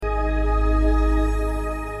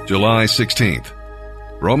July 16th.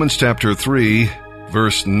 Romans chapter 3,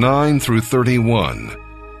 verse 9 through 31.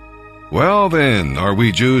 Well then, are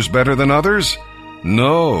we Jews better than others?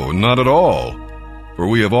 No, not at all. For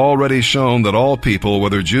we have already shown that all people,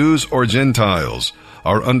 whether Jews or Gentiles,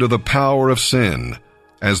 are under the power of sin.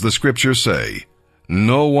 As the Scriptures say,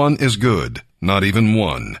 no one is good, not even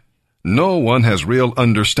one. No one has real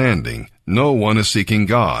understanding. No one is seeking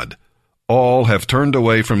God. All have turned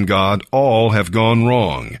away from God. All have gone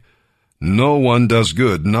wrong. No one does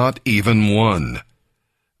good, not even one.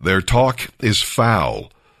 Their talk is foul,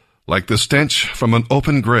 like the stench from an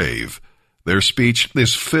open grave. Their speech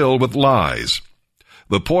is filled with lies.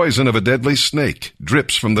 The poison of a deadly snake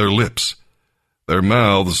drips from their lips. Their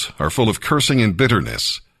mouths are full of cursing and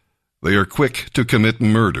bitterness. They are quick to commit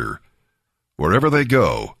murder. Wherever they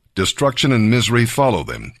go, destruction and misery follow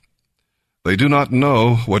them. They do not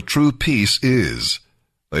know what true peace is.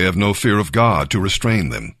 They have no fear of God to restrain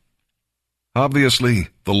them. Obviously,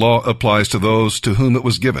 the law applies to those to whom it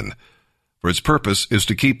was given, for its purpose is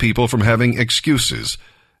to keep people from having excuses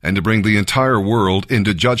and to bring the entire world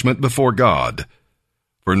into judgment before God.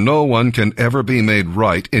 For no one can ever be made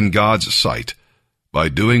right in God's sight by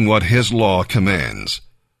doing what His law commands.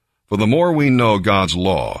 For the more we know God's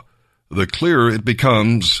law, the clearer it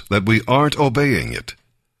becomes that we aren't obeying it.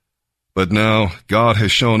 But now God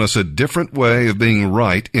has shown us a different way of being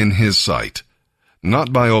right in His sight,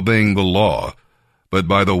 not by obeying the law, but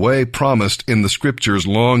by the way promised in the Scriptures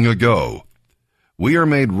long ago. We are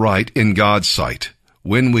made right in God's sight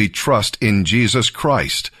when we trust in Jesus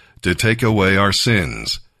Christ to take away our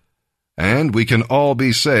sins. And we can all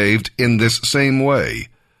be saved in this same way,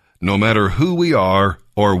 no matter who we are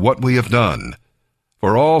or what we have done.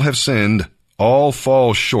 For all have sinned, all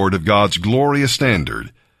fall short of God's glorious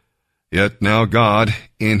standard. Yet now God,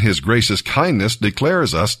 in His gracious kindness,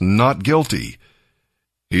 declares us not guilty.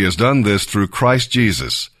 He has done this through Christ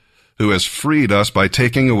Jesus, who has freed us by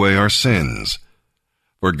taking away our sins.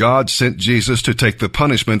 For God sent Jesus to take the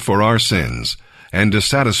punishment for our sins and to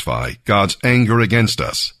satisfy God's anger against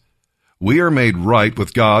us. We are made right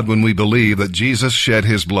with God when we believe that Jesus shed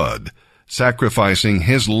His blood, sacrificing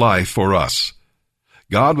His life for us.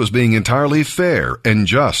 God was being entirely fair and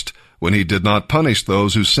just when He did not punish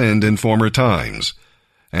those who sinned in former times.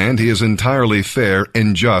 And He is entirely fair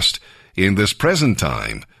and just in this present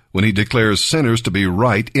time when He declares sinners to be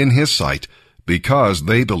right in His sight because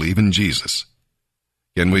they believe in Jesus.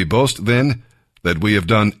 Can we boast then that we have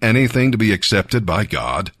done anything to be accepted by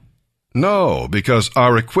God? No, because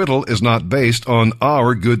our acquittal is not based on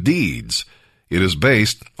our good deeds. It is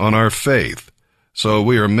based on our faith. So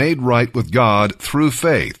we are made right with God through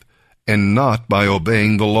faith and not by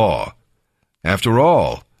obeying the law. After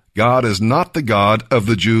all, God is not the God of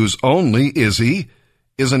the Jews only, is He?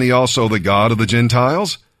 Isn't He also the God of the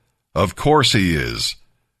Gentiles? Of course He is.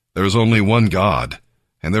 There is only one God,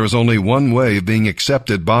 and there is only one way of being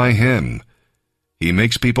accepted by Him. He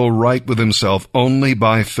makes people right with Himself only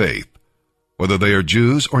by faith, whether they are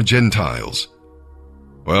Jews or Gentiles.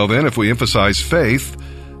 Well then, if we emphasize faith,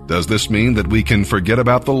 does this mean that we can forget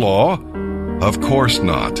about the law? Of course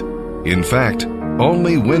not. In fact,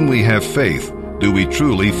 only when we have faith do we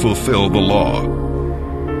truly fulfill the law.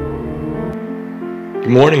 Good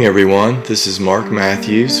morning, everyone. This is Mark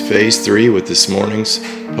Matthews, Phase 3, with this morning's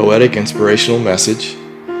poetic inspirational message.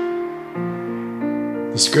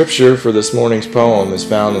 The scripture for this morning's poem is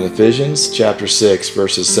found in Ephesians chapter 6,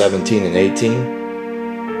 verses 17 and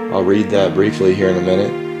 18. I'll read that briefly here in a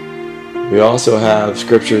minute. We also have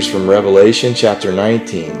scriptures from Revelation chapter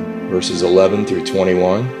 19, verses 11 through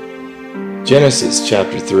 21, Genesis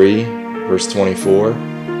chapter 3, verse 24,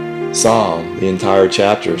 Psalm, the entire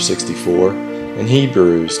chapter 64, and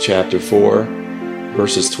Hebrews chapter 4,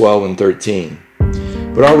 verses 12 and 13.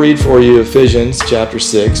 But I'll read for you Ephesians chapter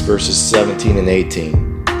 6, verses 17 and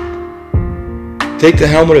 18. Take the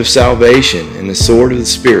helmet of salvation and the sword of the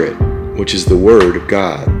Spirit, which is the Word of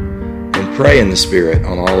God, and pray in the Spirit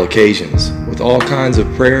on all occasions, with all kinds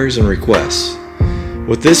of prayers and requests.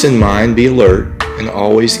 With this in mind, be alert and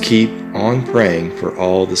always keep on praying for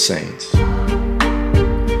all the saints.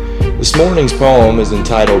 This morning's poem is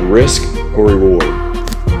entitled Risk or Reward.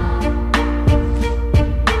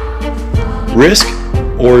 Risk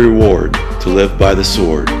or reward to live by the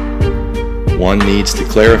sword? One needs to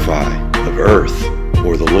clarify of earth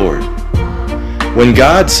or the Lord. When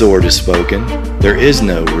God's sword is spoken, there is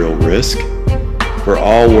no real risk, for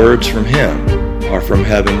all words from Him are from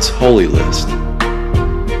heaven's holy list.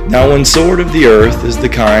 Now when sword of the earth is the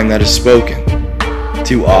kind that is spoken,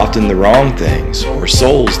 too often the wrong things or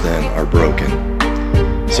souls then are broken.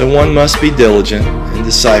 So one must be diligent and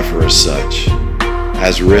decipher as such,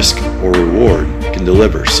 as risk or reward can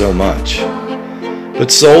deliver so much. But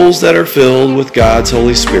souls that are filled with God's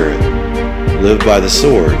Holy Spirit live by the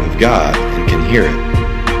sword of God and can hear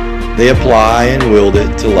it. They apply and wield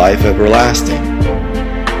it to life everlasting.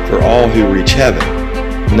 For all who reach heaven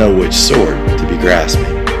know which sword to be grasping.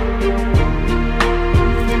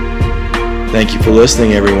 Thank you for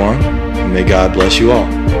listening, everyone, and may God bless you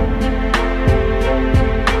all.